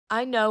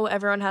I know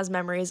everyone has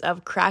memories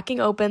of cracking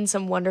open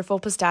some wonderful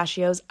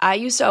pistachios. I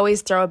used to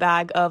always throw a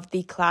bag of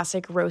the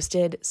classic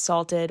roasted,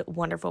 salted,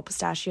 wonderful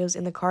pistachios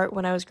in the cart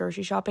when I was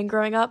grocery shopping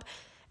growing up.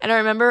 And I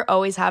remember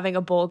always having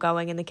a bowl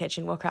going in the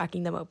kitchen while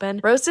cracking them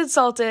open. Roasted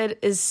salted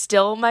is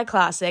still my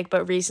classic,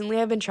 but recently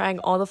I've been trying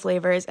all the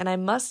flavors, and I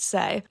must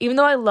say, even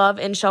though I love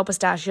in-shell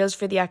pistachios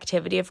for the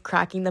activity of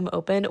cracking them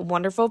open,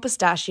 Wonderful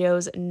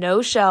Pistachios,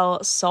 no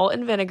shell, salt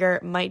and vinegar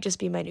might just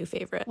be my new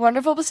favorite.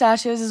 Wonderful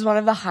Pistachios is one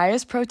of the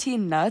highest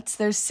protein nuts.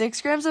 There's 6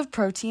 grams of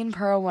protein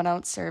per 1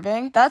 ounce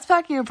serving. That's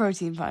packing a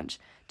protein punch.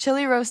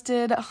 Chili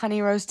roasted,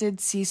 honey roasted,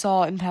 sea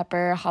salt and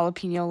pepper,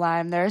 jalapeno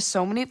lime. There are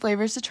so many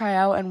flavors to try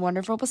out, and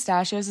Wonderful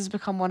Pistachios has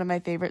become one of my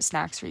favorite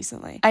snacks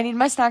recently. I need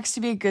my snacks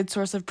to be a good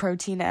source of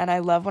protein, and I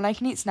love when I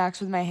can eat snacks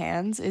with my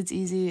hands. It's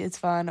easy, it's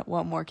fun.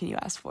 What more can you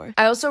ask for?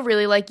 I also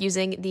really like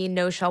using the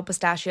no-shell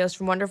pistachios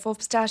from Wonderful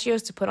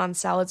Pistachios to put on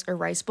salads or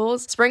rice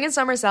bowls. Spring and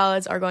summer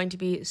salads are going to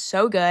be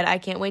so good. I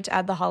can't wait to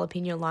add the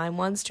jalapeno lime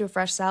ones to a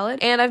fresh salad,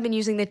 and I've been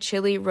using the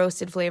chili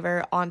roasted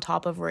flavor on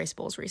top of rice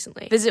bowls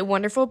recently. Visit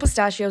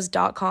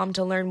wonderfulpistachios.com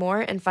to learn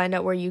more and find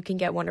out where you can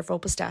get Wonderful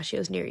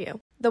Pistachios near you.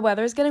 The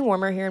weather is getting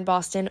warmer here in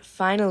Boston,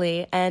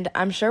 finally, and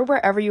I'm sure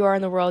wherever you are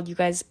in the world, you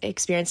guys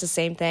experience the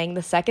same thing.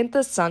 The second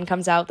the sun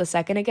comes out, the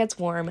second it gets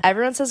warm,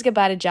 everyone says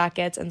goodbye to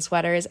jackets and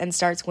sweaters and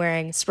starts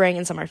wearing spring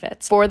and summer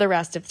fits for the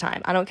rest of the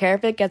time. I don't care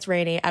if it gets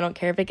rainy. I don't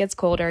care if it gets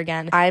colder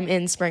again. I'm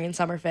in spring and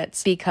summer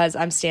fits because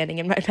I'm standing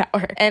in my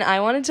power. And I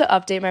wanted to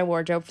update my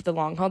wardrobe for the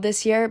long haul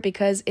this year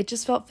because it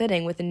just felt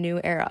fitting with a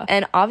new era.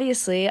 And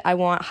obviously, I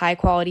want high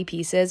quality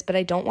pieces, but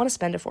I don't want to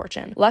spend a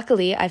fortune.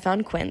 Luckily, I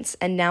found Quince,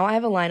 and now I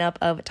have a lineup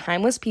of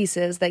timeless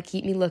pieces that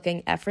keep me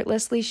looking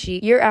effortlessly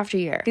chic year after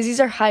year. Because these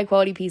are high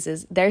quality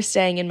pieces, they're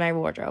staying in my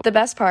wardrobe. The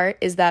best part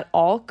is that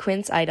all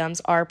Quince items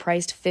are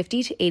priced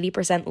 50 to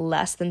 80%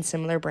 less than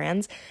similar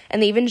brands,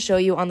 and they even show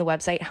you on the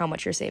website how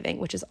much you're saving,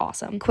 which is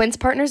awesome. Quince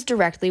partners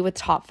directly with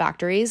top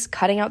factories,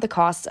 cutting out the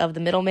costs of the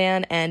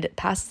middleman and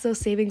passes those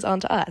savings on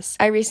to us.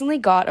 I recently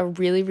got a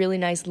really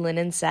nice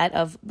linen set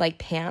of like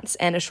pants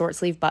and a short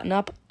sleeve button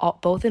up,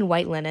 both in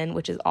white linen,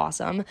 which is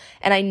awesome.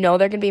 And I know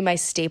they're going to be my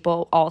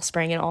staple all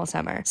spring and all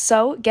summer.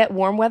 So get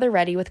warm weather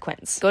ready with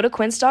Quince. Go to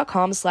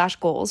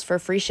quince.com/goals for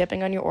free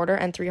shipping on your order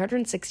and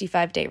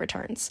 365-day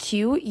returns.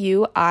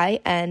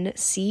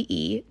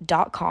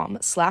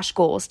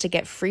 QUINCE.com/goals to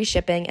get free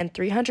shipping and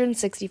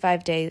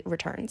 365-day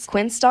returns.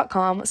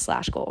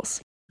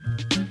 Quince.com/goals.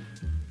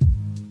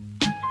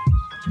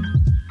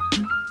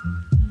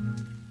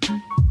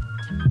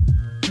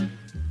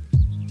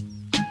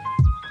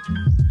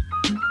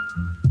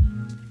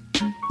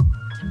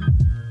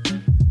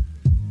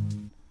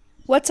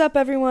 What's up,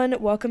 everyone?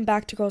 Welcome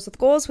back to Girls with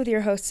Goals with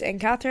your hosts, Anne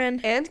Catherine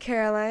and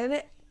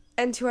Caroline,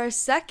 and to our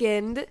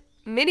second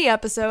mini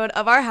episode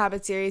of our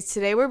habit series.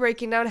 Today we're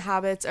breaking down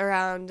habits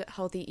around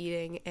healthy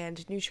eating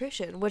and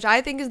nutrition, which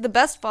I think is the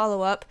best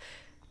follow-up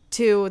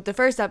to the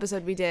first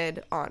episode we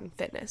did on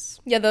fitness.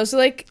 Yeah, those are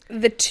like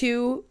the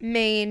two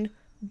main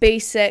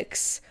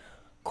basics,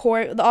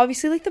 core,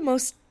 obviously like the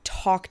most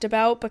talked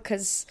about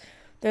because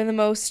they're the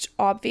most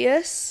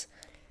obvious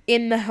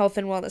in the health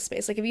and wellness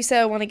space. Like if you say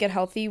I want to get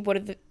healthy, what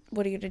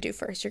are you going to do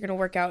first? You're going to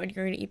work out and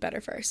you're going to eat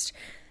better first.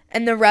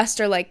 And the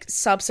rest are like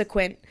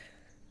subsequent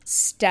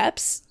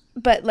steps,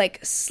 but like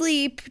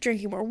sleep,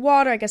 drinking more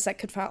water, I guess that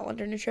could fall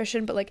under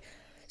nutrition, but like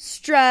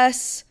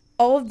stress,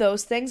 all of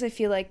those things I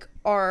feel like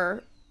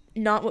are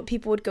not what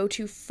people would go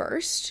to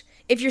first.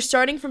 If you're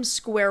starting from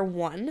square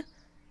one,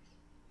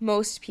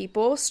 most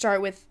people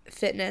start with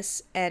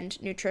fitness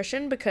and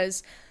nutrition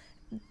because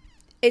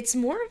it's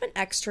more of an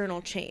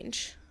external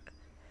change.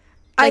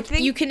 Like, I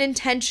think you can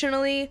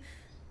intentionally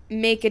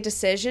make a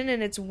decision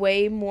and it's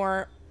way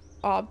more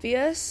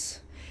obvious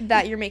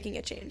that you're making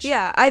a change.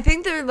 Yeah, I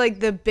think they're like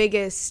the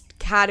biggest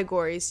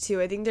categories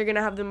too. I think they're going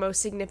to have the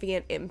most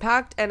significant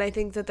impact, and I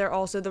think that they're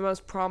also the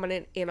most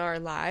prominent in our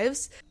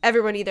lives.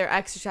 Everyone either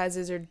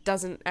exercises or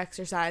doesn't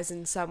exercise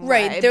in some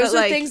way. Right, those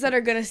are things that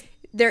are going to,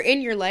 they're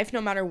in your life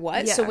no matter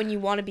what. Yeah. So when you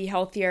want to be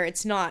healthier,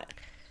 it's not,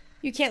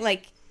 you can't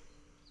like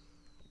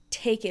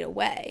take it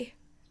away.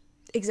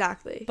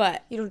 Exactly.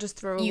 But you don't just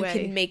throw away. You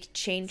can make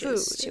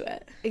changes to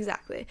it.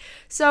 Exactly.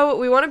 So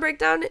we want to break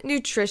down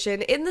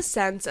nutrition in the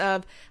sense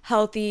of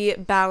healthy,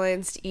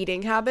 balanced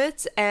eating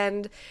habits.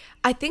 And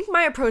I think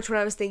my approach when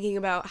I was thinking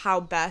about how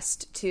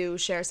best to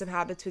share some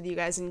habits with you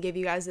guys and give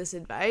you guys this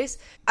advice,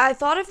 I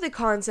thought of the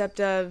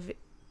concept of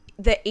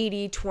the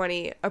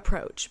 80-20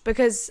 approach,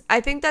 because I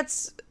think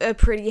that's a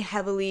pretty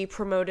heavily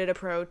promoted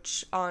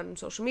approach on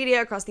social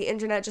media, across the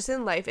internet, just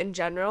in life in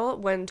general,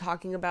 when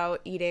talking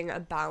about eating a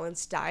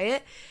balanced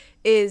diet,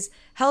 is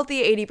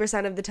healthy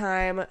 80% of the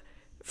time,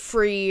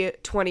 free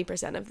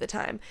 20% of the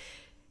time.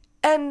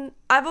 And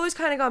I've always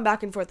kind of gone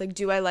back and forth, like,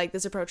 do I like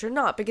this approach or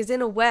not? Because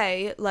in a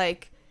way,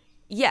 like,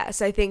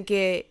 yes, I think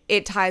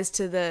it ties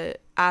to the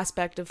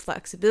aspect of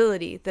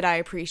flexibility that I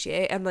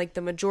appreciate, and like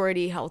the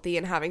majority healthy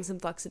and having some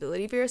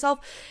flexibility for yourself.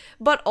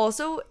 But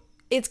also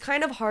it's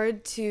kind of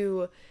hard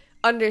to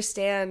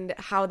understand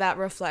how that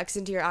reflects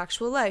into your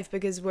actual life,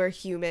 because we're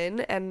human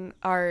and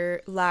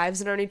our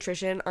lives and our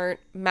nutrition aren't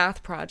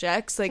math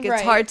projects. Like, it's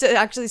Right. hard to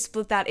actually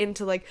split that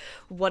into, like,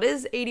 what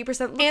does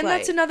 80% look And like?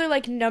 that's another,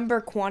 like, number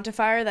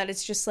quantifier that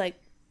it's just, like,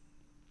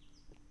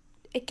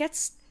 it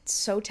gets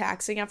so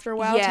taxing after a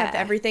while to have Yeah.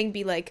 everything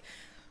be, like,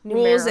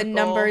 rules and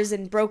Numerical. numbers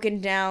and broken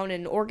down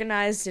and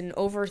organized and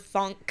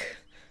overthunk.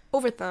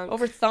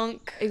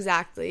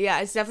 Exactly. Yeah,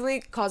 it's definitely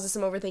causes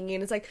some overthinking.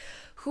 And it's like,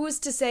 who's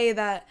to say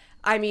that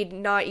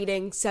I'm not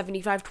eating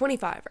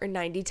 75-25 or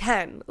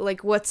 90-10?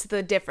 Like, what's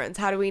the difference?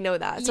 How do we know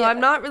that? So Yeah.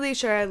 I'm not really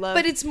sure I love...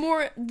 But it's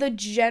more, the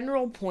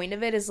general point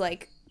of it is,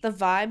 like, the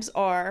vibes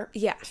are,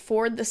 Yeah.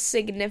 for the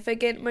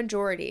significant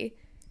majority,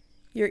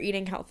 you're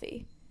eating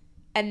healthy.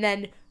 And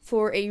then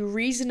for a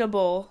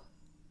reasonable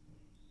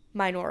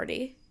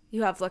minority,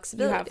 you have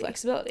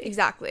flexibility.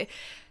 Exactly.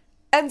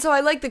 And so I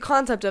like the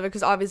concept of it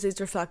because obviously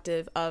it's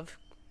reflective of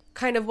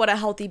kind of what a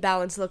healthy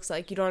balance looks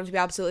like. You don't have to be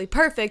absolutely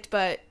perfect,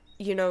 but,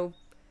 you know,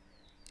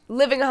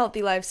 living a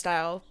healthy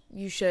lifestyle,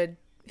 you should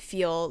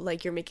feel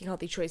like you're making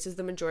healthy choices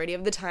the majority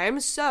of the time.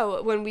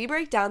 So when we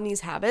break down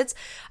these habits,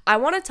 I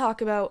want to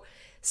talk about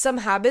some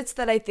habits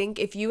that I think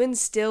if you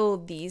instill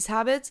these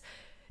habits,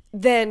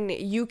 then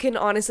you can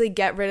honestly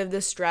get rid of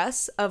the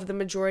stress of the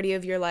majority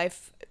of your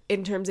life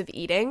in terms of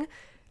eating.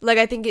 Like,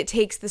 I think it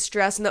takes the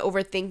stress and the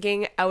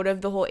overthinking out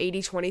of the whole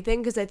 80-20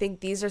 thing, because I think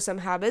these are some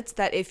habits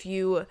that if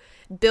you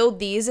build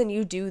these and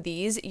you do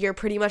these, you're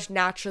pretty much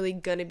naturally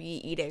gonna be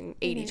eating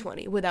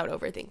 80-20 without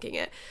overthinking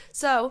it.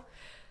 So,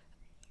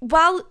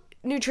 while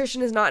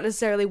nutrition is not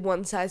necessarily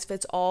one size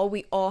fits all,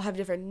 we all have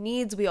different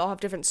needs, we all have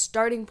different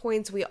starting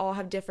points, we all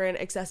have different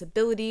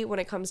accessibility when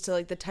it comes to,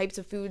 like, the types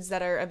of foods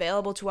that are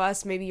available to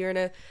us. Maybe you're in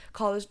a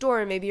college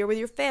dorm, maybe you're with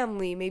your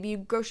family, maybe you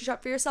grocery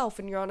shop for yourself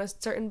and you're on a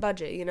certain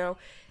budget, you know?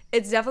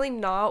 It's definitely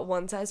not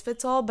one size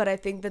fits all, but I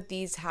think that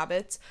these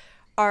habits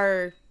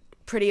are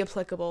pretty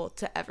applicable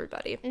to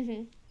everybody.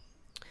 Mm-hmm.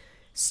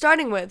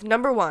 Starting with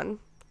number 1,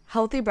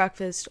 healthy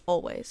breakfast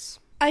always.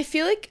 I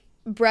feel like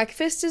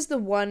breakfast is the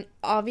one,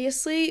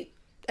 obviously,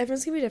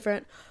 everyone's gonna be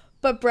different,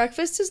 but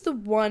breakfast is the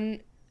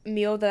one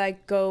meal that I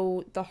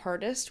go the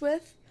hardest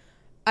with.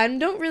 I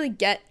don't really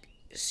get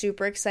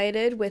super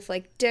excited with,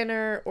 like,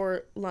 dinner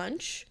or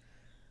lunch,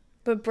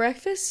 but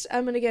breakfast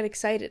I'm gonna get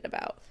excited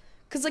about.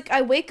 Because, like,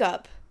 I wake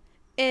up,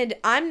 and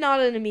I'm not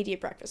an immediate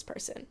breakfast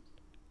person.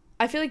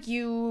 I feel like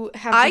you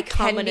have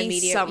become an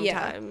immediate...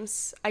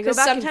 sometimes. Yeah. I go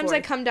back and sometimes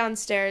forth. I come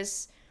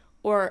downstairs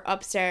or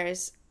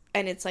upstairs,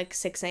 and it's, like,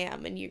 6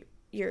 a.m., and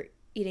you're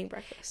eating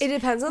breakfast. It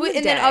depends on the day.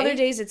 And then other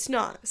days it's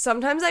not.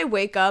 Sometimes I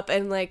wake up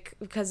and, like,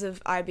 because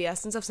of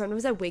IBS and stuff,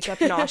 sometimes I wake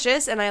up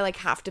nauseous and I, like,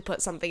 have to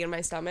put something in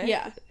my stomach.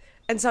 Yeah.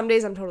 And some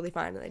days I'm totally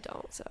fine and I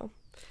don't, so.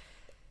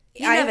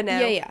 You never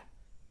know. Yeah.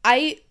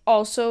 I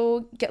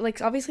also get,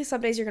 like, obviously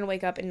some days you're going to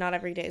wake up and not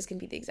every day is going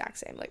to be the exact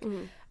same. Like,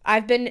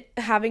 I've been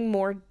having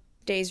more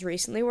days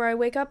recently where I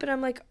wake up and I'm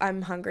like,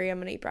 I'm hungry, I'm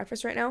going to eat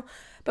breakfast right now.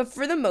 But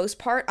for the most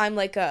part, I'm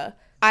like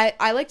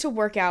I like to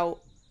work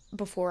out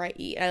before I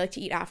eat. I like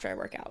to eat after I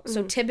work out.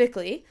 So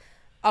typically,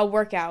 I'll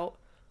work out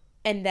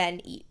and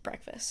then eat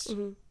breakfast.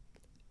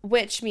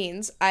 Which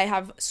means I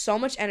have so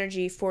much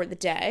energy for the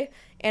day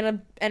and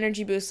an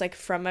energy boost, like,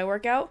 from my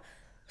workout.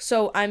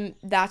 So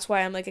that's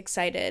why I'm, like,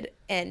 excited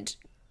and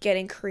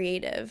getting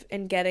creative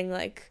and getting,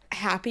 like,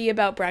 happy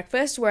about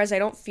breakfast, whereas I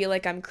don't feel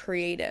like I'm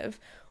creative.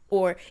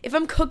 Or if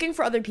I'm cooking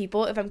for other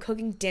people, if I'm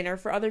cooking dinner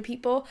for other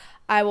people,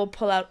 I will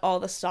pull out all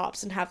the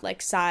stops and have,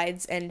 like,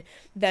 sides and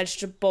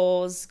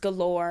vegetables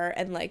galore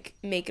and, like,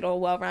 make it a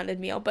well-rounded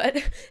meal. But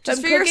if Just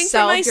I'm for cooking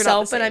yourself, for you're not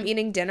myself the and I'm same.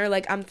 eating dinner,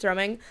 like, I'm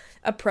throwing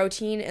a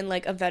protein and,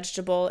 like, a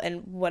vegetable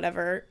and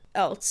whatever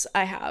else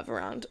I have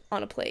around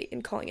on a plate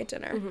and calling it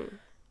dinner.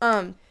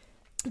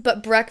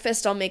 But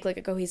breakfast, I'll make, like,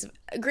 a cohesive...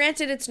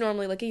 Granted, it's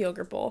normally, like, a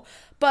yogurt bowl,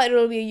 but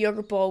it'll be a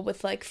yogurt bowl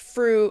with, like,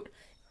 fruit,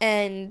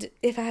 and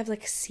if I have,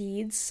 like,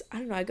 seeds, I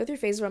don't know, I go through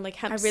phases where I'm, like,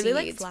 hemp seeds,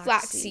 really like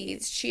flax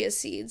seeds, chia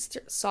seeds,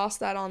 sauce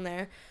that on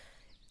there,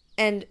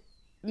 and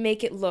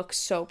make it look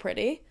so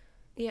pretty,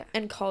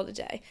 and call it a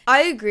day.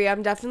 I agree.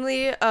 I'm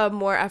definitely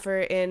more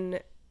effort in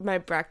my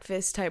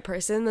breakfast type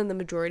person than the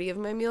majority of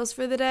my meals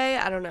for the day.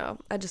 I don't know.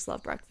 I just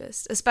love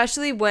breakfast,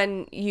 especially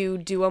when you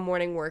do a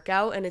morning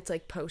workout and it's,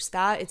 like, post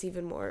that, it's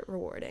even more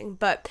rewarding.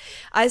 But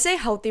I say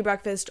healthy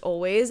breakfast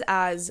always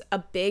as a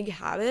big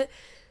habit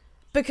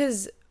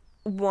because,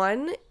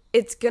 one,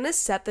 it's gonna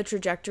set the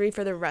trajectory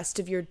for the rest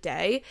of your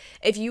day.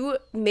 If you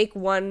make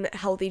one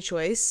healthy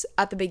choice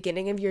at the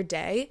beginning of your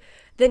day,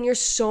 then you're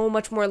so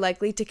much more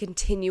likely to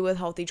continue with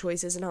healthy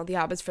choices and healthy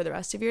habits for the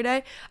rest of your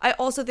day. I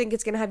also think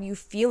it's gonna have you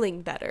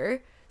feeling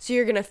better. So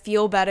you're gonna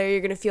feel better,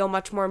 you're gonna feel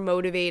much more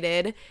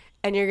motivated,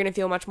 and you're gonna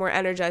feel much more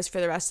energized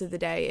for the rest of the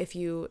day if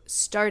you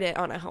start it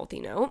on a healthy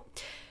note.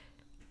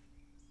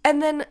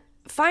 And then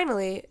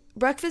finally,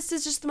 breakfast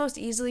is just the most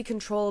easily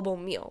controllable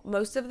meal.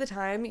 Most of the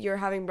time, you're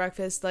having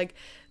breakfast like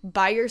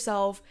by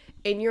yourself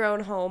in your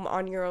own home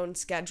on your own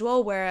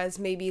schedule, whereas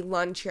maybe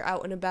lunch you're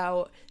out and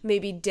about,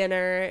 maybe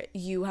dinner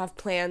you have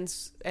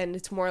plans and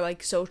it's more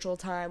like social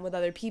time with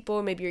other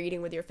people, maybe you're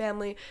eating with your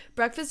family.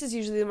 Breakfast is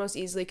usually the most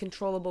easily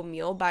controllable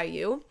meal by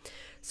you.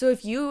 So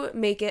if you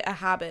make it a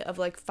habit of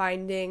like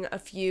finding a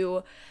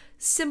few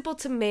simple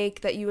to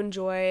make that you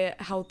enjoy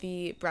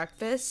healthy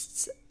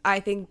breakfasts, I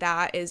think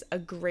that is a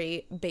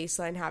great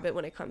baseline habit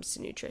when it comes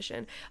to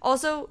nutrition.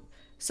 Also,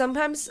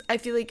 sometimes I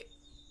feel like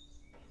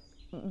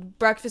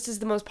breakfast is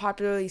the most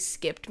popularly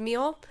skipped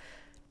meal.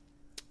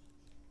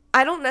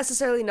 I don't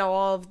necessarily know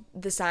all of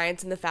the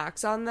science and the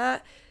facts on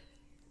that,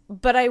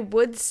 but I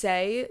would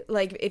say,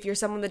 like, if you're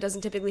someone that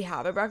doesn't typically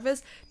have a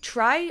breakfast,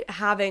 try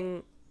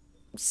having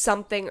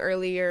something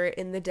earlier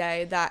in the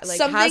day that like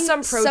has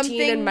some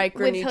protein and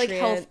micronutrients with like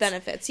health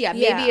benefits. Yeah,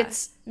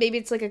 maybe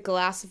it's like a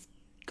glass of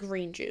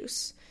green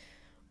juice,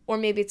 or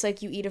maybe it's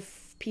like you eat a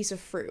piece of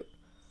fruit.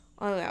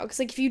 I don't know, because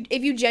like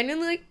if you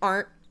genuinely like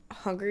aren't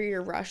hungry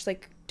or rushed,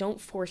 like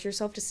don't force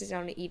yourself to sit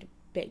down and eat a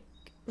big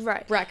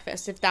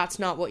breakfast if that's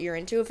not what you're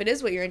into. If it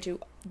is what you're into,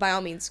 by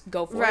all means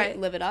go for it,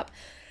 live it up.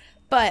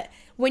 But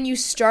when you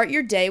start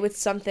your day with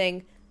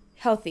something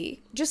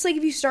healthy, just like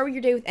if you start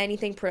your day with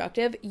anything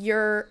productive,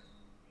 you're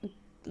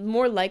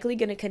more likely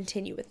going to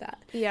continue with that.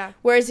 Yeah.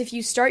 Whereas if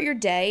you start your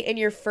day and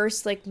your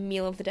first like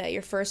meal of the day,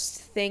 your first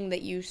thing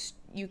that you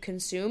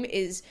consume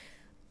is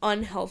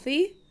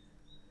unhealthy,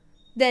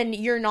 then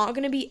you're not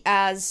going to be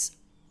as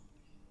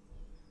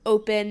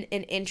open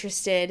and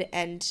interested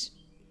and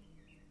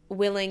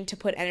willing to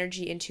put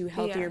energy into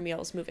healthier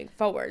meals moving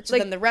forward. So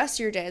like, then the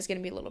rest of your day is going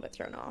to be a little bit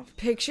thrown off.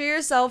 Picture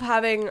yourself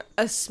having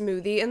a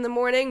smoothie in the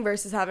morning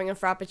versus having a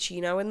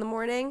frappuccino in the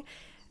morning,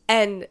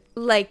 and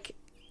like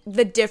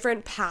the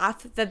different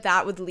path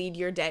that would lead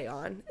your day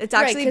on. It's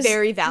actually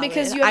very valid.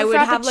 Because you have a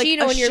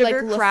frappuccino and you're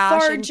like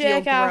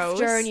lethargic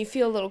after and you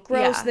feel a little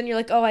gross. Yeah. Then you're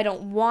like, oh, I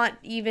don't want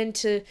even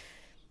to...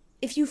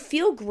 If you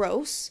feel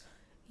gross,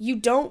 you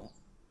don't...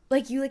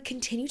 Like, you like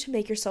continue to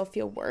make yourself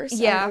feel worse.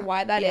 Yeah. I don't know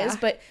why that is.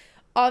 But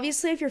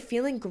obviously, if you're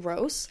feeling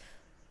gross,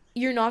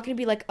 you're not going to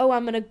be like, oh,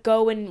 I'm going to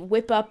go and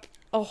whip up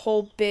a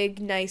whole big,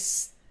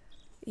 nice...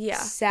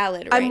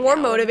 salad right I'm more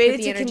now motivated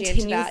to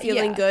continue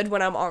feeling good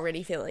when I'm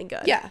already feeling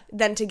good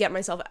than to get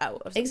myself out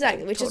of something.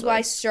 Exactly, which is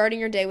why starting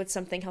your day with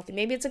something healthy,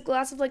 maybe it's a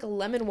glass of like a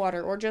lemon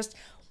water or just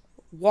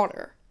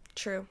water.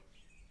 True.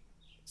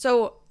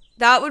 So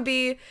that would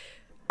be,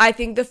 I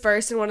think, the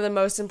first and one of the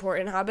most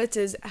important habits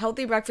is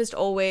healthy breakfast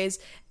always,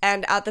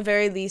 and at the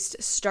very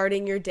least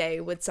starting your day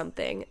with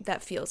something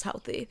that feels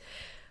healthy.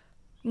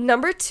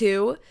 Number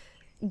 2,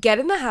 get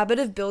in the habit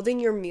of building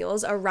your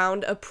meals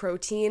around a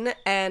protein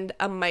and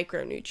a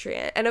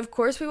micronutrient. And of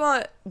course, we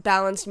want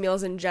balanced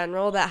meals in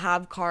general that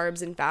have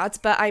carbs and fats,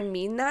 but I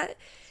mean that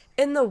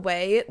in the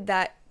way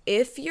that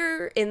if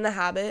you're in the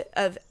habit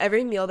of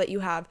every meal that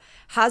you have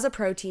has a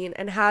protein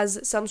and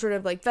has some sort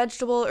of like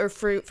vegetable or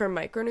fruit for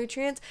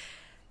micronutrients,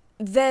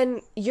 then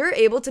you're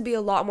able to be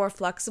a lot more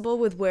flexible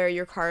with where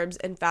your carbs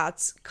and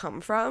fats come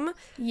from.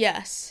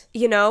 Yes.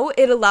 You know,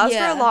 it allows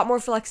for a lot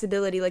more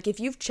flexibility. Like, if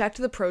you've checked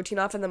the protein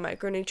off and the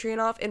micronutrient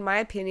off, in my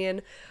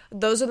opinion,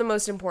 those are the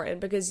most important,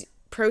 because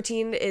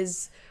protein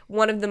is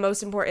one of the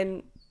most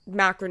important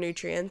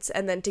macronutrients,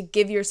 and then to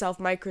give yourself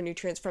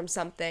micronutrients from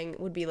something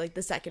would be, like,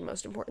 the second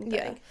most important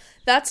thing. Yeah.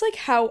 That's, like,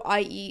 how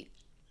I eat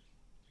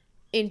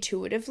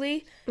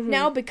intuitively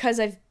now, because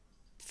I've,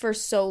 for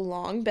so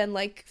long, been,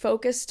 like,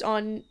 focused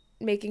on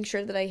making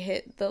sure that I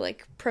hit the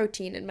like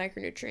protein and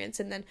micronutrients,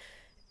 and then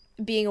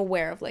being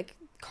aware of like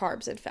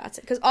carbs and fats,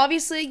 because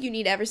obviously you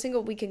need every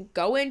single... We can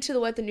go into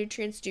what the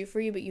nutrients do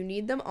for you, but you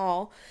need them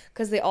all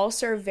because they all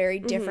serve very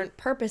different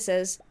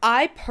purposes.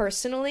 I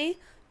personally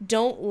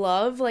don't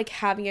love like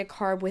having a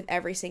carb with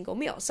every single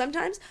meal.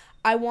 Sometimes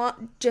I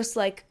want just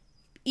like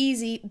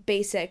easy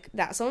basic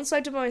that. Someone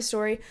swiped up on my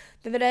story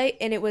the other day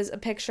and it was a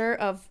picture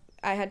of,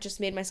 I had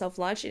just made myself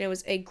lunch and it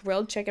was a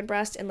grilled chicken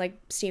breast and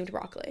like steamed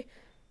broccoli.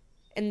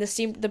 And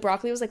the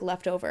broccoli was like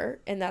left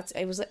over, and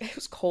it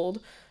was cold.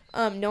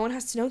 No one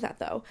has to know that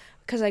though,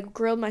 because I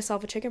grilled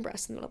myself a chicken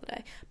breast in the middle of the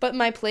day. But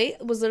my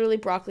plate was literally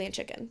broccoli and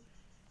chicken.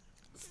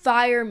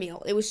 Fire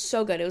meal. It was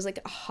so good. It was like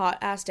a hot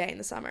ass day in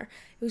the summer.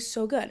 It was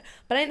so good.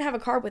 But I didn't have a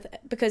carb with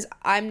it because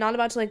I'm not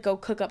about to like go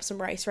cook up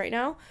some rice right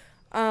now.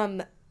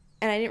 And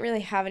I didn't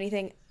really have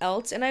anything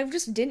else, and I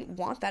just didn't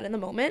want that in the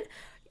moment.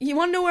 You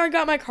want to know where I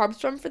got my carbs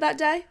from for that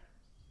day?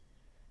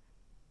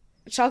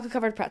 Chocolate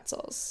covered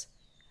pretzels.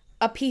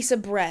 A piece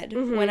of bread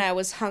when I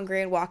was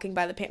hungry and walking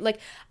by the pantry. Like,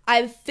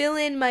 I fill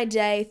in my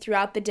day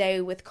throughout the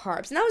day with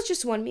carbs. And that was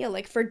just one meal.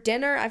 Like, for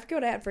dinner, I forget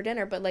what I had for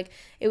dinner, but, like,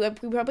 we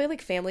probably had,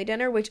 like, family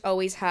dinner, which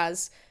always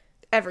has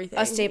everything.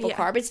 A staple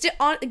carb. It's,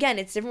 again,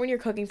 it's different when you're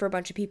cooking for a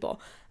bunch of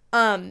people.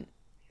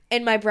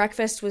 And my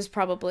breakfast was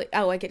probably,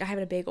 I had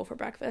a bagel for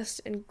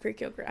breakfast and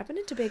Greek yogurt. I've been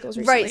into bagels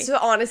recently. Right, so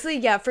honestly,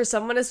 yeah, for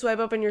someone to swipe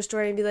up in your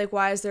story and be like,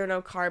 why is there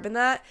no carb in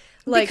that?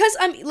 Like, because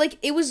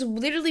it was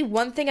literally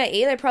one thing I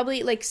ate. I probably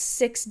ate like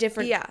 6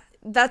 different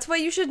that's why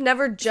you should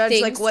never judge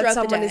things like what throughout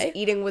the someone is day.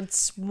 eating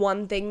with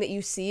one thing that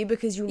you see,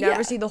 because you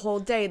never see the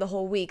whole day, the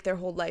whole week, their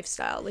whole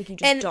lifestyle. Like, you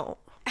just don't.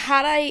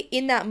 Had I,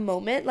 in that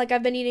moment, like,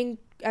 I've been eating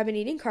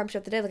carbs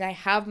throughout the day. Like, I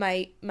have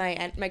my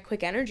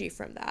quick energy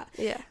from that.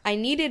 Yeah. I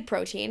needed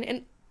protein,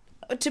 and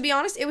to be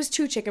honest, it was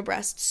 2 chicken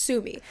breasts.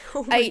 Sue me.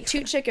 I ate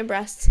 2 chicken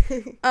breasts,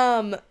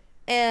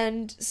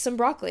 and some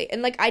broccoli,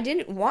 and like, I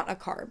didn't want a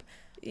carb.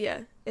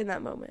 Yeah, in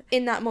that moment.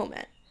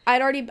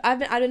 I've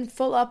been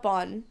full up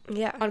on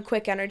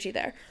quick energy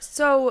there.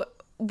 So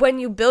when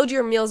you build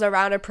your meals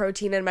around a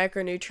protein and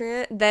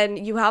micronutrient, then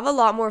you have a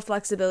lot more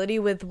flexibility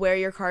with where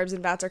your carbs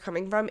and fats are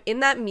coming from in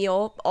that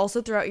meal,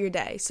 also throughout your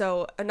day.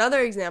 So another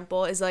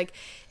example is like,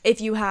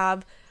 if you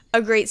have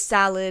a great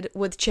salad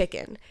with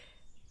chicken,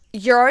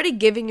 you're already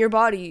giving your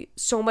body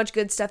so much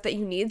good stuff that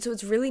you need, so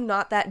it's really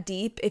not that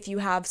deep if you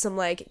have some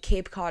like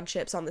Cape Cod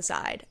chips on the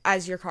side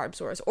as your carb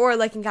source. Or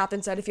like in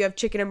Catherine said, if you have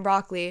chicken and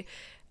broccoli,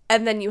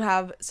 and then you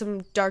have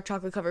some dark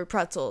chocolate covered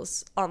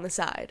pretzels on the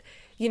side.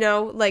 You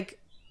know, like,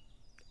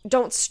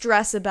 don't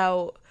stress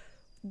about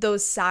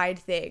those side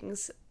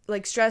things.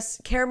 Like,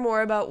 care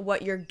more about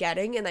what you're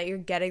getting, and that you're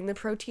getting the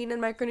protein and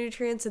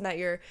micronutrients, and that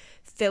you're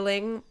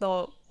filling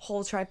the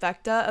whole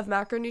trifecta of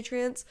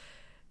macronutrients,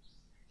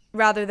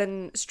 rather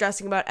than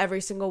stressing about every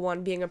single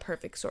one being a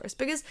perfect source.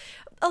 Because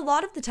a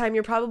lot of the time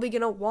you're probably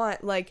going to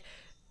want, like,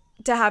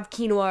 to have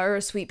quinoa or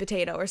a sweet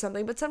potato or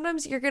something, but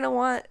sometimes you're going to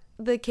want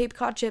the Cape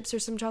Cod chips or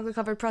some chocolate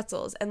covered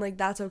pretzels, and like,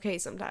 that's okay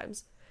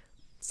sometimes.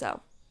 So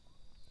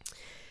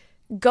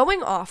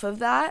going off of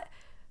that,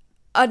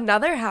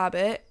 another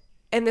habit,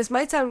 and this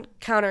might sound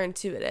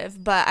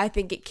counterintuitive, but I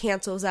think it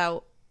cancels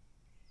out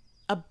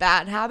a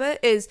bad habit,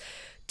 is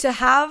to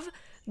have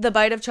the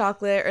bite of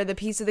chocolate or the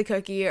piece of the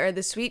cookie or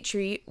the sweet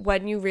treat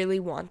when you really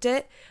want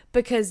it,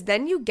 because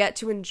then you get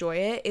to enjoy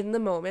it in the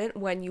moment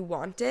when you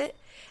want it,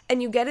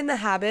 and you get in the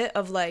habit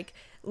of like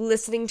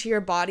listening to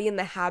your body, in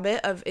the habit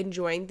of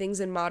enjoying things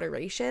in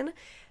moderation,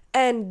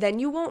 and then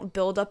you won't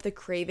build up the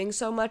craving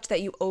so much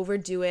that you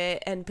overdo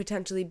it and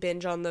potentially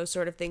binge on those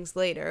sort of things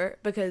later,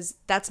 because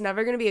that's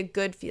never going to be a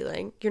good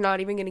feeling. You're not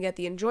even going to get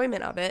the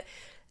enjoyment of it.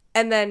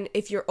 And then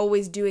if you're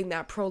always doing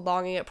that,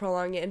 prolonging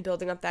it and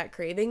building up that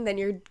craving, then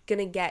you're going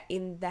to get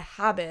in the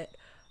habit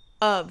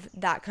of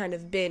that kind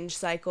of binge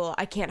cycle.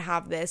 I can't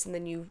have this, and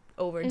then you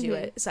overdo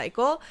it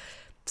cycle.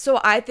 So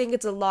I think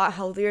it's a lot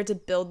healthier to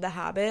build the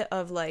habit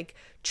of like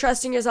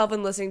trusting yourself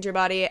and listening to your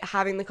body,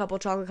 having the couple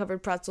chocolate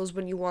covered pretzels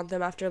when you want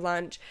them after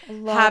lunch,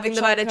 having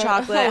the bite of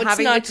chocolate,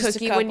 having the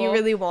cookie when you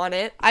really want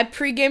it. I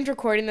pre-gamed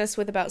recording this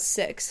with about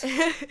 6.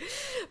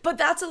 But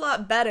that's a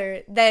lot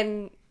better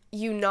than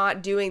you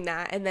not doing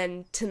that, and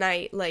then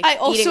tonight, like, I eating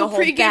a also whole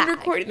pre-game bag,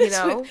 recorded this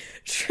you know? with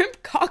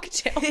shrimp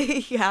cocktail.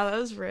 Yeah, that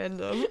was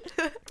random.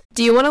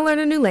 Do you want to learn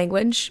a new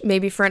language?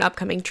 Maybe for an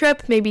upcoming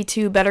trip, maybe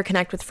to better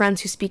connect with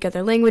friends who speak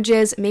other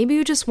languages, maybe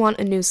you just want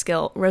a new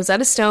skill.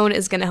 Rosetta Stone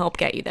is going to help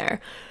get you there.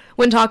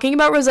 When talking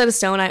about Rosetta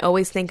Stone, I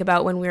always think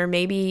about when we were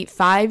maybe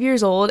 5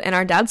 years old and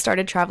our dad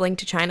started traveling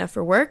to China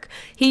for work.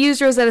 He used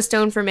Rosetta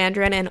Stone for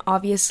Mandarin, and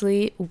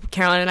obviously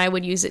Caroline and I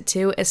would use it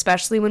too,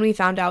 especially when we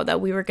found out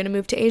that we were going to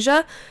move to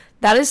Asia.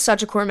 That is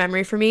such a core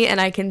memory for me, and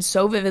I can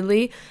so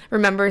vividly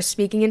remember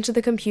speaking into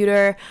the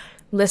computer,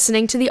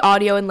 listening to the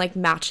audio, and like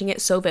matching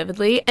it so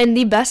vividly. And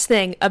the best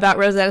thing about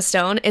Rosetta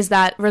Stone is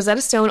that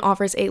Rosetta Stone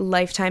offers a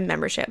lifetime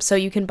membership. So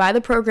you can buy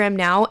the program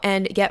now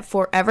and get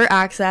forever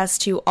access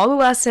to all the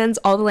lessons,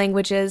 all the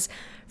languages,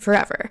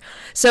 forever.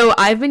 So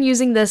I've been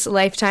using this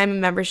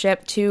lifetime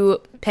membership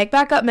to pick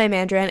back up my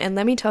Mandarin, and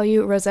let me tell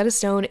you, Rosetta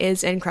Stone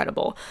is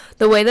incredible.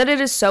 The way that it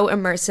is so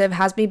immersive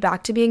has me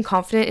back to being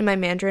confident in my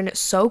Mandarin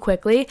so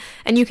quickly,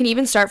 and you can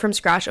even start from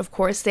scratch. Of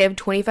course, they have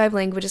 25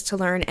 languages to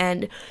learn,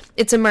 and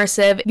it's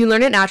immersive. You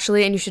learn it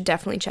naturally, and you should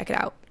definitely check it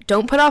out.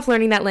 Don't put off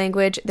learning that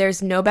language.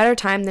 There's no better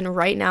time than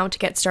right now to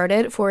get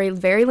started. For a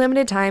very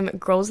limited time,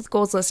 Girls with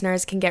Goals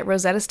listeners can get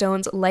Rosetta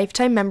Stone's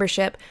lifetime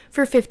membership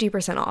for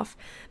 50% off.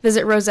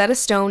 Visit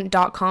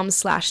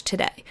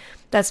rosettastone.com/today.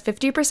 That's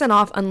 50%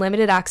 off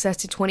unlimited access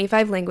to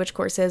 25 language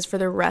courses for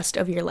the rest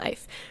of your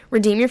life.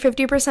 Redeem your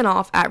 50%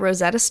 off at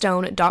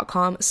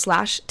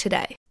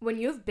rosettastone.com/today. When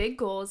you have big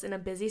goals and a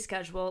busy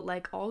schedule,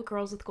 like all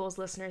Girls with Goals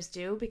listeners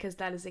do, because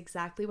that is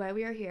exactly why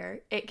we are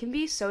here, it can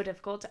be so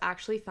difficult to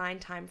actually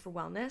find time for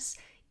wellness.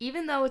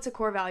 Even though it's a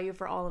core value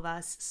for all of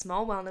us,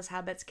 small wellness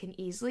habits can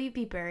easily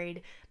be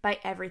buried by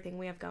everything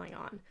we have going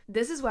on.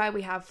 This is why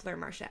we have Fleur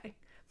Marché.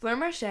 Fleur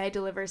Marché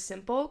delivers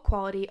simple,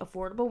 quality,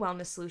 affordable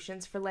wellness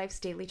solutions for life's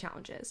daily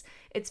challenges.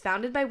 It's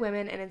founded by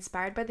women and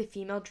inspired by the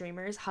female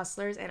dreamers,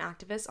 hustlers, and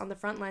activists on the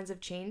front lines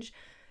of change.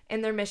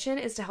 And their mission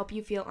is to help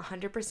you feel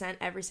 100%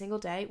 every single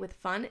day with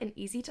fun and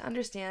easy to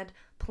understand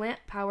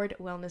plant-powered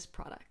wellness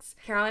products.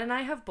 Caroline and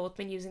I have both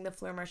been using the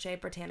Fleur Marché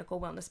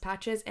Botanical Wellness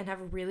Patches and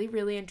have really,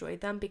 really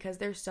enjoyed them because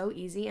they're so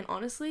easy and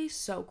honestly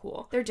so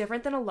cool. They're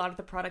different than a lot of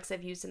the products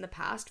I've used in the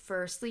past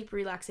for sleep,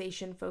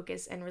 relaxation,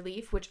 focus, and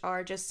relief, which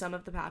are just some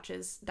of the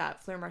patches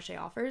that Fleur Marché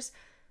offers.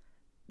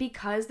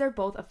 Because they're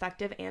both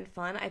effective and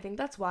fun, I think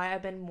that's why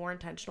I've been more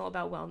intentional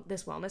about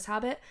this wellness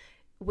habit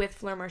with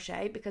Fleur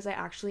Marché, because I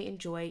actually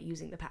enjoy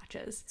using the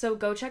patches. So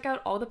go check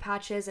out all the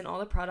patches and all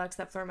the products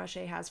that Fleur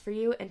Marché has for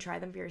you and try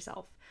them for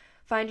yourself.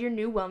 Find your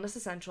new wellness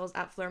essentials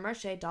at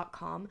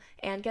fleurmarche.com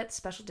and get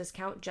special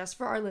discount just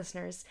for our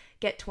listeners.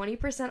 Get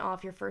 20%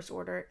 off your first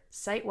order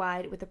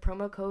site-wide with the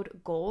promo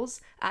code GOALS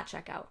at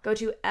checkout. Go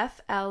to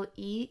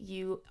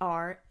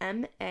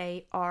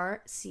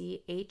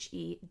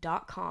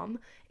fleurmarche.com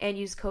and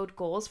use code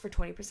GOALS for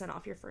 20%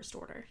 off your first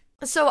order.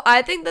 So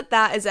I think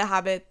that is a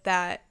habit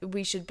that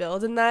we should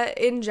build, and that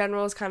in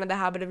general is kind of the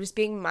habit of just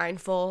being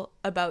mindful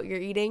about your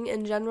eating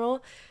in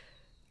general.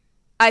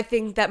 I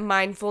think that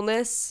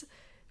mindfulness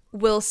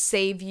will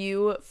save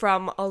you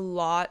from a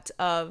lot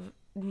of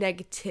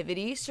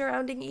negativity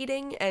surrounding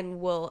eating and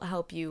will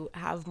help you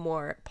have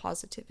more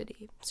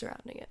positivity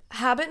surrounding it.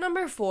 Habit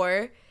number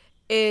 4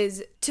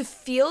 is to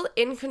feel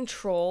in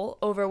control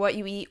over what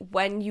you eat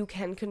when you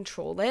can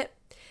control it,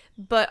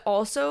 but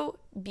also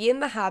be in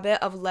the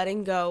habit of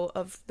letting go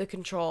of the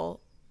control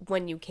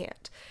when you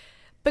can't.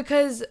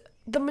 Because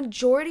the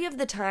majority of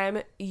the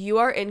time, you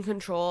are in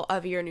control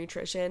of your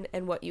nutrition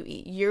and what you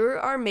eat. You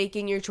are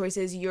making your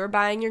choices, you're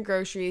buying your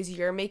groceries,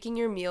 you're making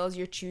your meals,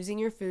 you're choosing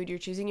your food, you're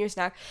choosing your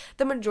snack.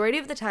 The majority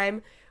of the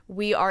time,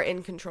 we are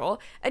in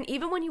control. And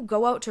even when you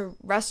go out to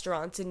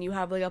restaurants and you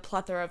have like a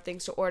plethora of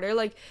things to order,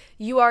 like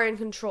you are in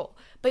control.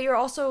 But you're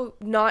also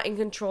not in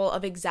control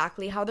of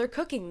exactly how they're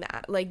cooking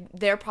that. Like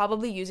they're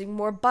probably using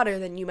more butter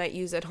than you might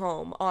use at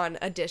home on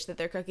a dish that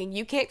they're cooking.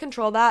 You can't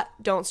control that.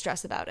 Don't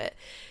stress about it.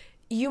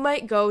 You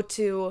might go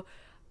to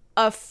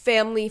a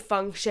family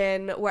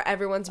function where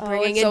everyone's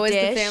bringing a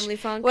dish. The family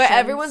functions. Where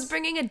everyone's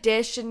bringing a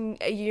dish and,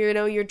 you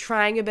know, you're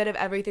trying a bit of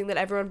everything that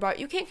everyone brought.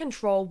 You can't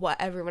control what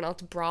everyone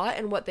else brought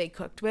and what they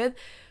cooked with.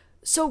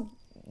 So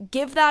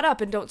give that up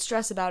and don't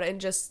stress about it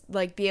and just,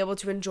 like, be able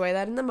to enjoy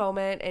that in the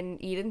moment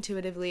and eat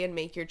intuitively and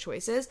make your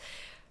choices.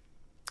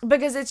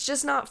 Because it's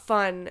just not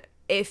fun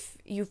if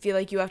you feel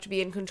like you have to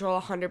be in control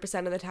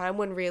 100% of the time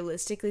when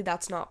realistically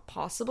that's not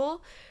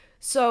possible.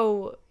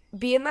 So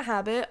be in the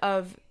habit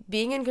of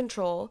being in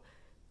control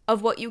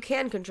of what you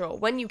can control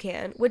when you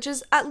can, which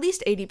is at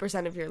least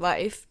 80% of your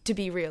life, to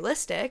be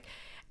realistic,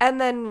 and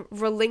then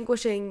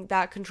relinquishing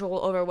that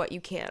control over what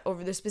you can't,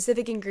 over the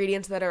specific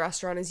ingredients that a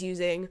restaurant is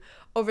using,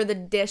 over the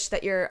dish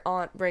that your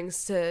aunt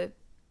brings to,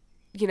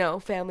 you know,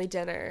 family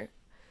dinner,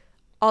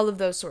 all of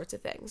those sorts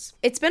of things.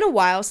 It's been a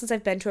while since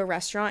I've been to a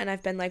restaurant and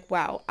I've been like,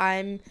 wow,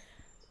 I'm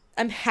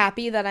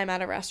happy that I'm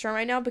at a restaurant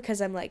right now, because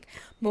I'm like,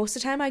 most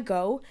of the time I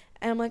go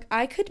and I'm like,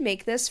 I could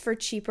make this for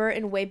cheaper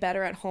and way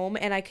better at home,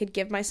 and I could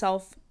give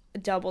myself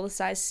double the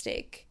size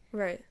steak.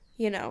 Right.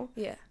 You know?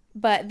 Yeah.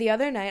 But the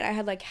other night I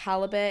had like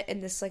halibut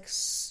and this like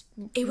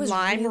it was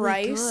lime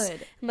really rice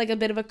good. And like a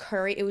bit of a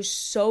curry. It was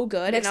so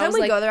good. Next and I time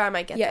was we go there, I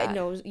might get that. Yeah,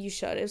 no, you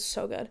should. It was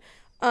so good.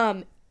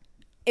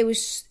 It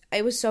was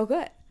so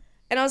good.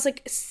 And I was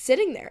like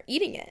sitting there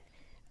eating it,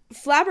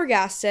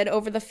 flabbergasted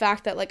over the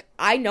fact that like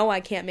I know I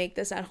can't make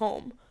this at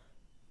home.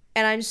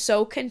 And I'm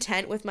so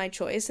content with my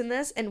choice in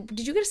this. And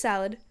did you get a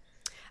salad?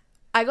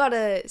 I got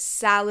a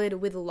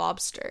salad with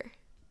lobster.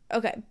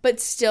 Okay, but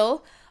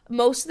still,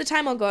 most of the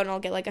time I'll go and I'll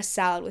get like a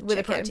salad with chicken.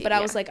 A protein, but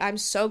I was like, I'm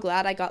so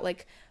glad I got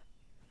like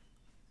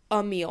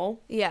a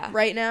meal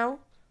right now.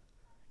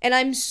 And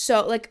I'm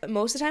so, like,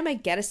 most of the time I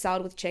get a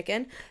salad with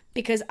chicken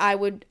because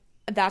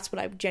that's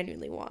what I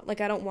genuinely want. Like,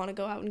 I don't want to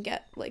go out and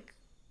get, like,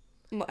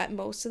 at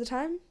most of the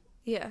time.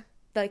 Yeah.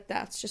 Like,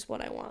 that's just what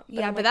I want.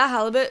 But that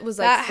halibut was,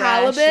 like,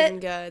 fresh and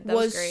good. That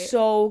was great.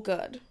 So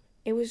good.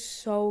 It was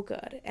so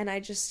good. And I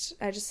just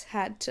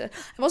had to.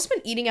 I've also been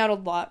eating out a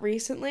lot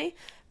recently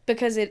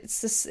because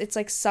it's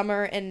like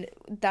summer and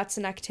that's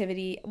an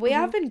activity. We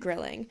have been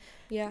grilling.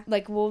 Yeah.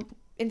 Like,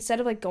 instead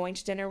of, like, going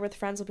to dinner with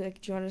friends, we'll be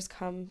like, do you want to just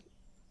come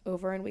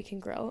over and we can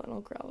grill? And I'll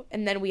grill.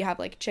 And then we have,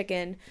 like,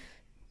 chicken,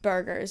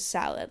 burgers,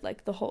 salad,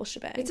 like, the whole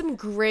shebang. We had some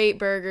great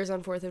burgers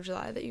on 4th of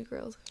July that you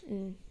grilled.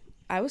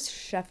 I was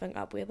chefing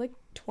up. We had like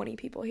 20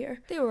 people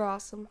here. They were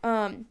awesome.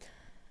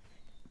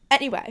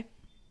 Anyway,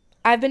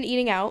 I've been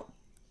eating out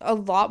a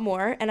lot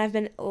more, and I've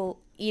been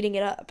eating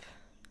it up.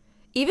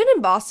 Even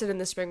in Boston in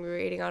the spring, we were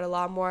eating out a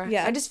lot more.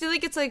 Yeah. I just feel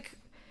like it's like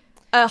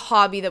a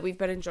hobby that we've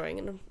been enjoying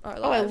in our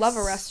lives. Oh, I love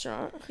a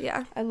restaurant.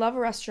 Yeah. I love a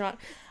restaurant.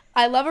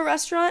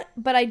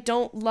 But I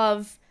don't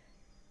love...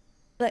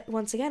 Like,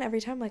 once again,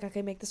 every time, like, I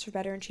can make this for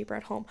better and cheaper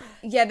at home.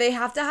 Yeah, they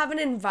have to have an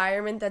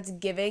environment that's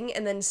giving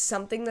and then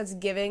something that's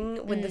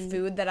giving with the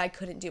food that I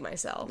couldn't do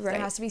myself. Right.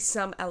 There has to be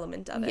some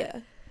element of it. Yeah.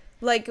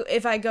 Like,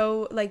 if I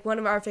go, like, one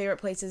of our favorite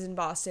places in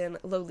Boston,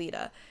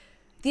 Lolita,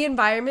 the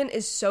environment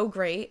is so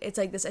great. It's,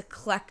 like, this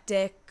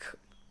eclectic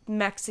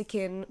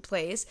Mexican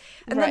place.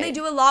 And then they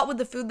do a lot with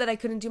the food that I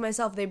couldn't do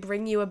myself. They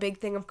bring you a big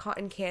thing of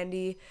cotton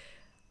candy.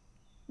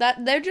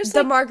 That they're just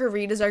the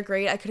margaritas are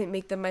great. I couldn't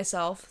make them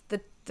myself.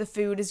 The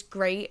food is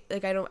great.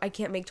 Like I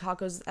can't make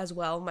tacos as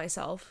well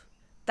myself.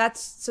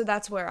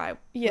 That's where I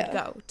would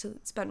go to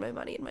spend my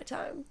money and my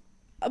time.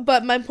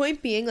 But my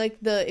point being, like,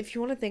 if you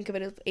want to think of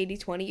it as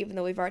 80-20, even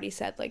though we've already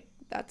said, like,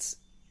 that's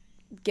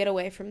get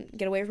away from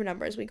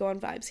numbers, we go on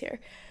vibes here,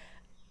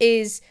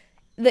 is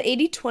the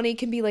 80-20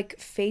 can be, like,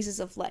 phases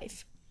of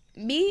life.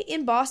 Me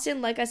in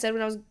Boston, like I said,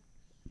 when I was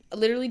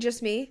literally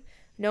just me,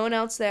 no one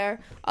else there,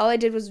 all I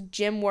did was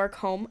gym, work,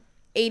 home,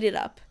 ate it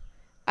up.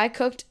 I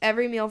cooked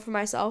every meal for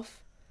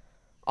myself,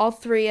 all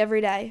 3 every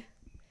day,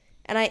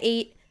 and I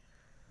ate,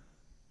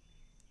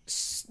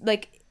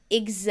 like,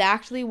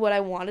 exactly what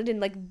I wanted and,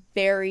 like,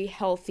 very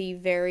healthy,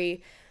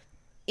 very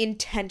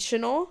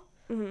intentional,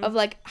 of,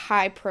 like,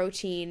 high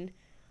protein,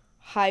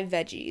 high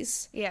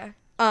veggies. Yeah.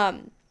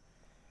 And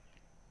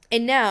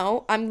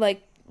now I'm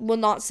like, we'll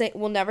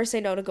never say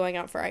no to going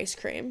out for ice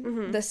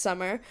cream this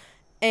summer,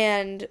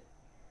 and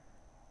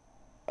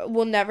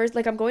we'll never,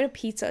 like, I'm going to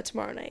pizza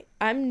tomorrow night.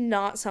 I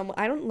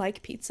don't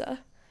like pizza,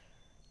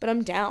 but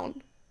I'm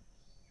down.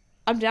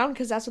 I'm down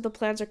because that's what the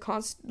plans are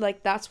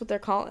that's what they're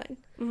calling.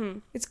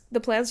 It's the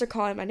plans are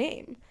calling my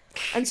name,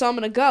 and so I'm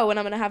gonna go and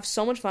I'm gonna have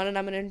so much fun and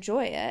I'm gonna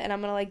enjoy it and I'm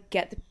gonna, like,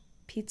 get the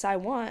pizza I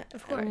want.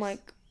 Of course, I'm,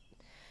 like,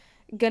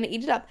 gonna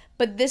eat it up.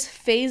 But this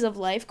phase of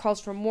life calls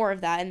for more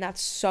of that, and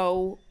that's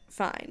so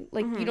fine.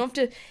 Like, you don't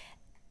have to.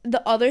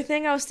 The other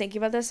thing I was thinking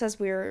about this as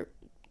we were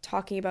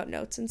talking about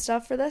notes and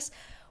stuff for this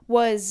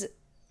was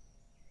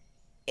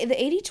the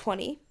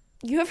 80-20.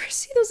 You ever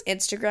see those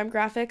Instagram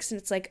graphics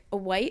and it's like a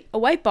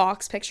white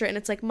box picture and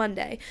it's like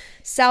Monday,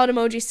 salad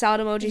emoji,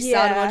 salad emoji,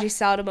 salad emoji,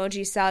 salad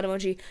emoji, salad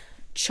emoji,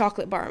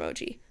 chocolate bar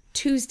emoji.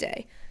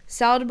 Tuesday,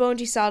 salad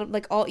emoji, salad,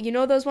 like, all, you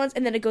know those ones?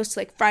 And then it goes to,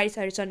 like, Friday,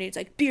 Saturday, Sunday, it's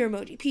like beer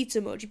emoji,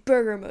 pizza emoji,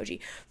 burger emoji,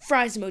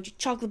 fries emoji,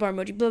 chocolate bar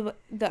emoji, blah, blah,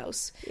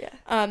 those.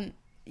 Yeah.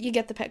 You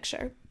get the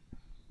picture.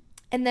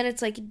 And then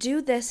it's like,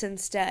 do this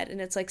instead.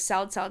 And it's like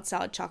salad, salad,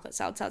 salad, chocolate,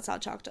 salad, salad,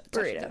 salad, chocolate,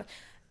 burrito.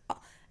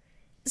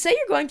 Say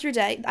you're going through a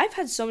day. I've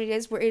had so many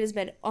days where it has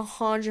been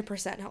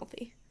 100%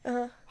 healthy.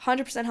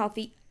 100%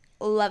 healthy.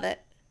 Love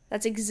it.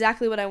 That's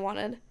exactly what I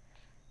wanted.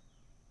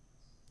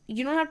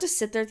 You don't have to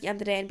sit there at the end of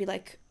the day and be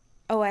like,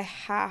 oh, I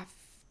have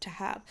to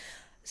have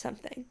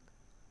something.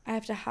 I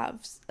have to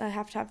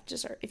have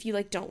dessert if you,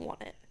 like, don't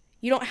want it.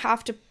 You don't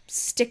have to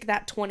stick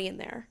that 20 in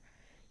there.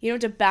 You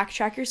don't have to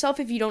backtrack yourself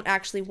if you don't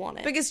actually want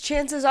it. Because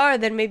chances are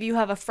then maybe you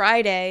have a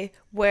Friday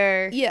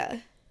where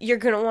you're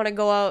going to want to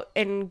go out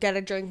and get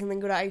a drink and then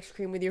go to ice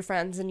cream with your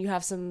friends and you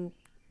have some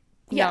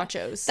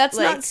nachos. That's,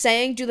 like, not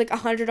saying do, like,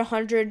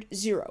 100,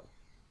 0.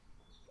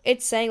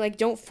 It's saying, like,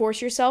 don't force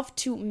yourself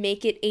to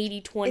make it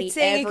 80-20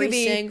 every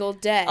single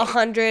day.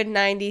 100,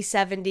 90,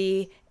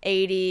 70,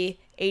 80,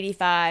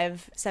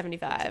 85,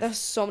 75. There's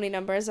so many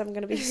numbers. I'm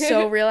going to be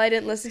so real. I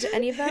didn't listen to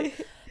any of them.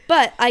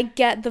 But I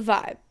get the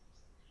vibe.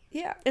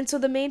 Yeah. And so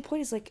the main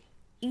point is, like,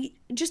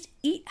 just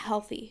eat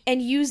healthy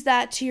and use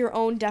that to your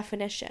own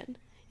definition.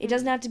 It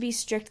doesn't have to be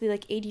strictly,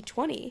 like,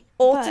 80-20.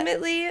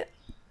 Ultimately,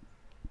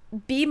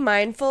 be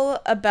mindful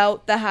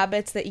about the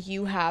habits that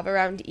you have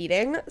around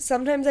eating.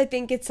 Sometimes I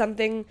think it's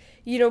something,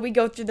 we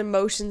go through the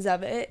motions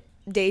of it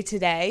day to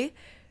day,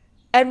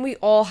 and we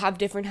all have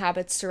different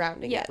habits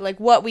surrounding it. Like,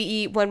 what we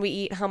eat, when we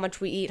eat, how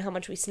much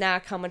we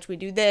snack, how much we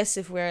do this,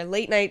 if we're a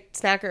late night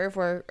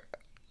snacker,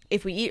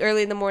 if we eat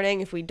early in the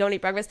morning, if we don't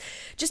eat breakfast.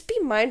 Just be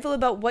mindful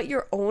about what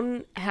your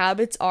own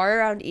habits are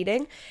around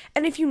eating.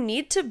 And if you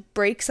need to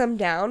break some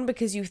down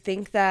because you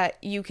think that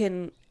you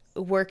can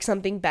work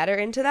something better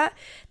into that,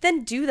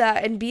 then do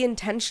that and be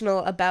intentional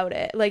about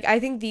it. Like, I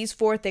think these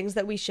 4 things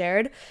that we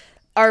shared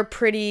are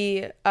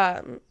pretty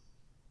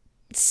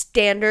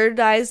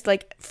standardized,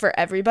 like, for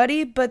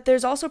everybody, but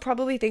there's also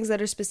probably things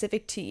that are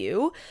specific to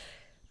you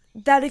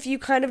that if you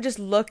kind of just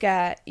look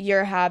at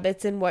your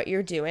habits and what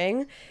you're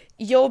doing,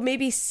 you'll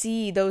maybe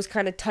see those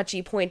kind of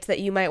touchy points that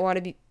you might want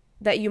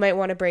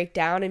to break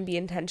down and be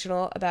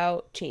intentional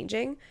about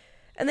changing.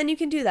 And then you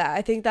can do that.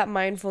 I think that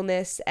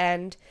mindfulness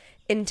and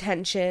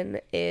intention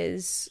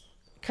is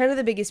kind of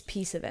the biggest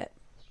piece of it.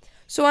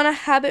 So on a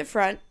habit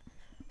front,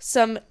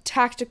 some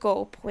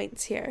tactical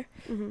points here.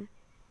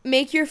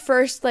 Make your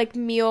first, like,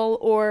 meal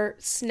or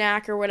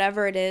snack or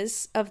whatever it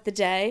is of the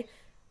day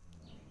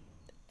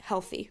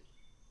healthy.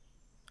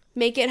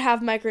 Make it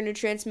have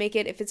micronutrients. Make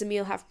it, if it's a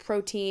meal, have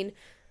protein.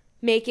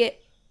 Make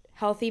it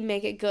healthy,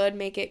 make it good,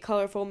 make it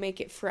colorful, make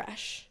it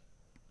fresh.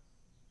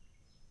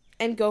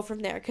 And go from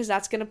there, because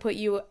that's going to put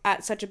you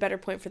at such a better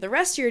point for the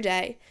rest of your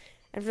day,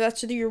 and for the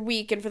rest of your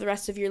week, and for the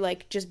rest of your,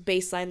 like, just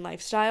baseline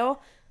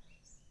lifestyle,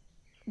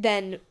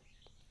 than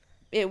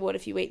it would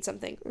if you ate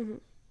something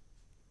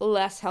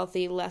less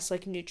healthy, less,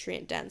 like,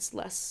 nutrient dense,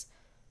 less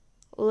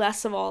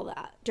of all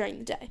that during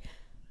the day.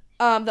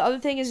 The other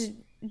thing is,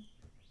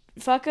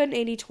 fuck an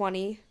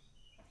 80-20.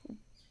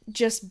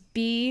 Just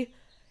be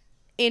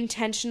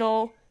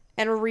intentional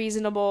and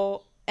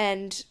reasonable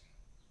and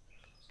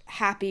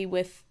happy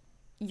with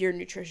your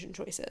nutrition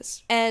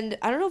choices. And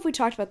I don't know if we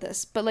talked about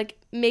this, but like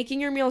making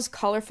your meals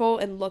colorful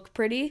and look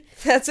pretty.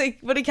 That's like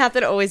what a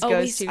Catherine always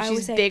goes to.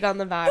 She's big on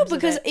the vibes. No,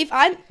 because if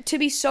I'm, to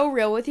be so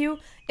real with you,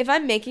 if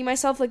I'm making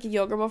myself like a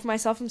yogurt bowl for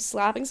myself, I'm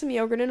slapping some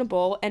yogurt in a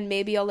bowl and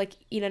maybe I'll like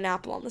eat an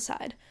apple on the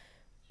side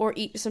or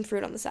eat some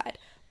fruit on the side.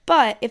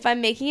 But if I'm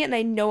making it and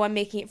I know I'm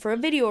making it for a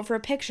video or for a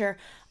picture,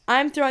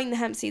 I'm throwing the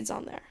hemp seeds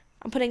on there.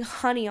 I'm putting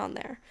honey on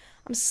there.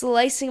 I'm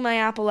slicing my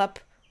apple up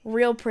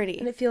real pretty.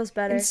 And it feels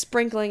better. And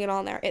sprinkling it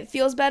on there. It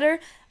feels better.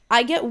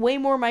 I get way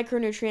more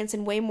micronutrients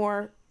and way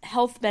more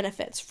health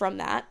benefits from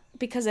that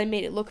because I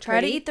made it look pretty.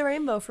 Try to eat the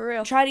rainbow, for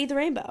real. Try to eat the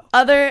rainbow.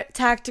 Other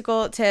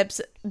tactical tips: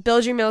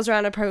 build your meals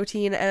around a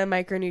protein and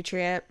a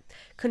micronutrient.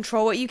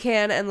 Control what you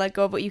can and let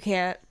go of what you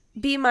can't.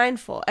 Be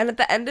mindful. And at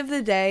the end of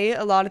the day,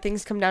 a lot of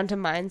things come down to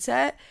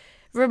mindset.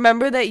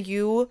 Remember that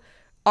you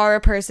are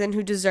a person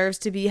who deserves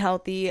to be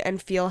healthy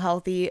and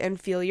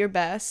feel your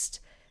best.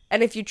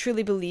 And if you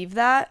truly believe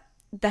that,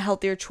 the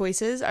healthier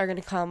choices are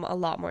going to come a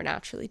lot more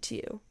naturally to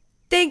you.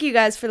 Thank you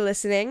guys for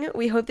listening.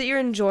 We hope that you're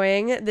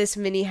enjoying this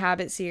mini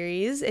habit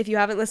series. If you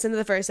haven't listened to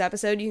the first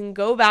episode, you can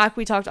go back.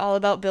 We talked all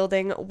about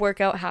building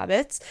workout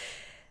habits.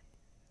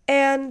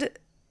 And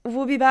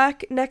we'll be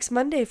back next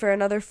Monday for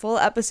another full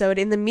episode.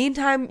 In the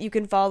meantime, you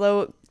can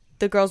follow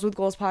the Girls with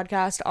Goals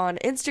podcast on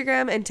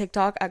Instagram and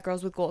TikTok at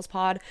Girls with Goals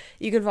Pod.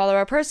 You can follow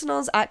our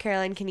personals at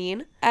Caroline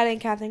Canine. At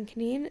Catherine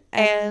Canine.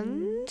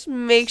 And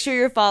make sure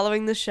you're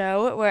following the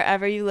show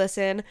wherever you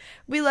listen.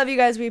 We love you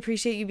guys. We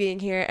appreciate you being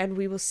here. And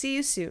we will see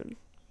you soon.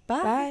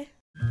 Bye. Bye.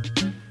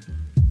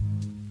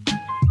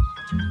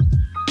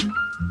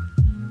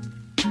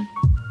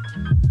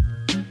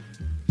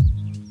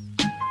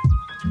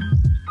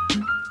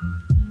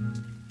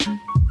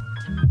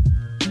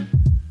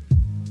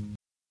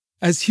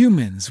 As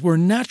humans, we're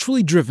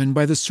naturally driven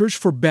by the search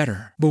for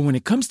better. But when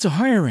it comes to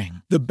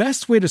hiring, the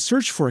best way to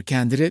search for a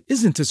candidate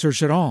isn't to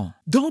search at all.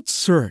 Don't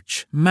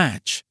search,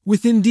 match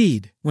with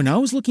Indeed. When I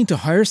was looking to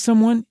hire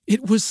someone,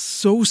 it was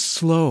so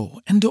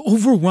slow and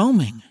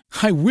overwhelming.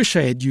 I wish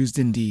I had used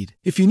Indeed.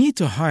 If you need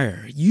to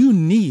hire, you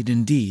need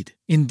Indeed.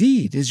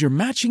 Indeed is your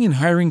matching and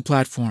hiring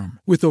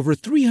platform with over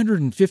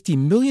 350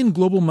 million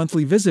global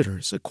monthly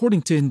visitors,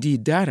 according to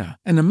Indeed data,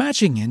 and a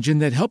matching engine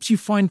that helps you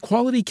find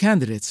quality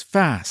candidates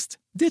fast.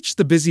 Ditch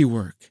the busy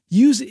work.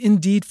 Use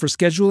Indeed for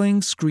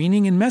scheduling,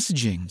 screening, and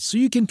messaging so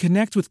you can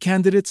connect with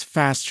candidates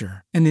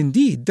faster. And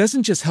Indeed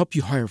doesn't just help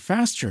you hire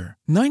faster.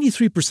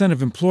 93%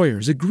 of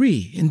employers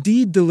agree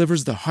Indeed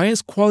delivers the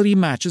highest quality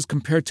matches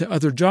compared to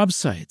other job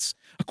sites,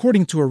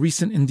 according to a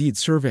recent Indeed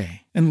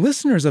survey. And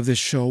listeners of this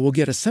show will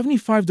get a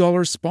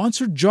 $75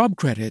 sponsored job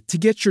credit to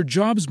get your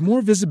jobs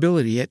more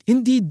visibility at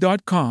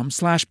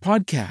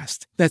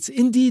Indeed.com/podcast. That's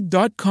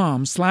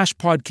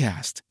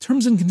Indeed.com/podcast.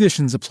 Terms and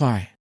conditions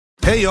apply.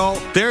 Hey y'all,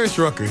 Darius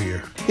Rucker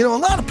here. You know,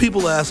 a lot of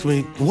people ask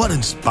me, what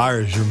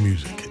inspires your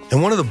music?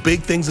 And one of the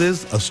big things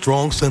is a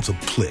strong sense of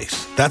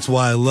place. That's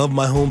why I love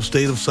my home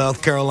state of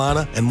South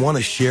Carolina and want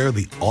to share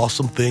the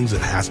awesome things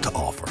it has to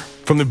offer.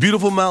 From the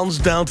beautiful mountains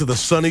down to the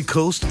sunny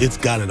coast, it's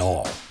got it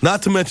all.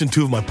 Not to mention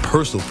two of my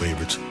personal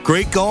favorites,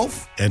 great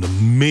golf and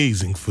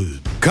amazing food.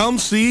 Come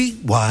see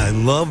why I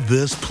love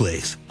this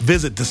place.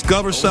 Visit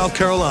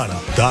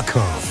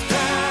discoversouthcarolina.com.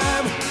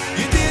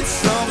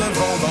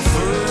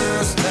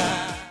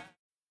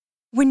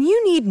 When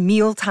you need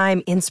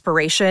mealtime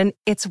inspiration,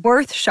 it's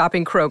worth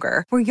shopping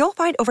Kroger, where you'll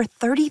find over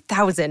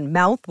 30,000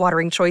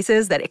 mouth-watering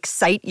choices that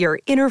excite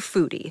your inner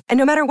foodie. And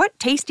no matter what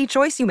tasty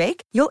choice you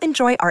make, you'll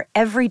enjoy our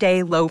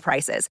everyday low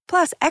prices,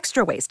 plus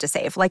extra ways to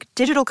save, like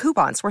digital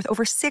coupons worth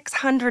over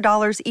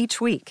 $600 each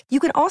week. You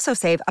can also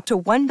save up to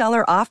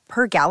 $1 off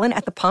per gallon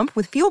at the pump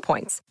with fuel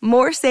points.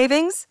 More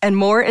savings and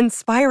more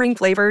inspiring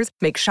flavors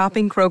make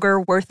shopping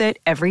Kroger worth it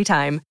every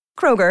time.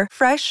 Kroger,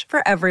 fresh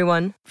for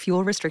everyone.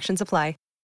 Fuel restrictions apply.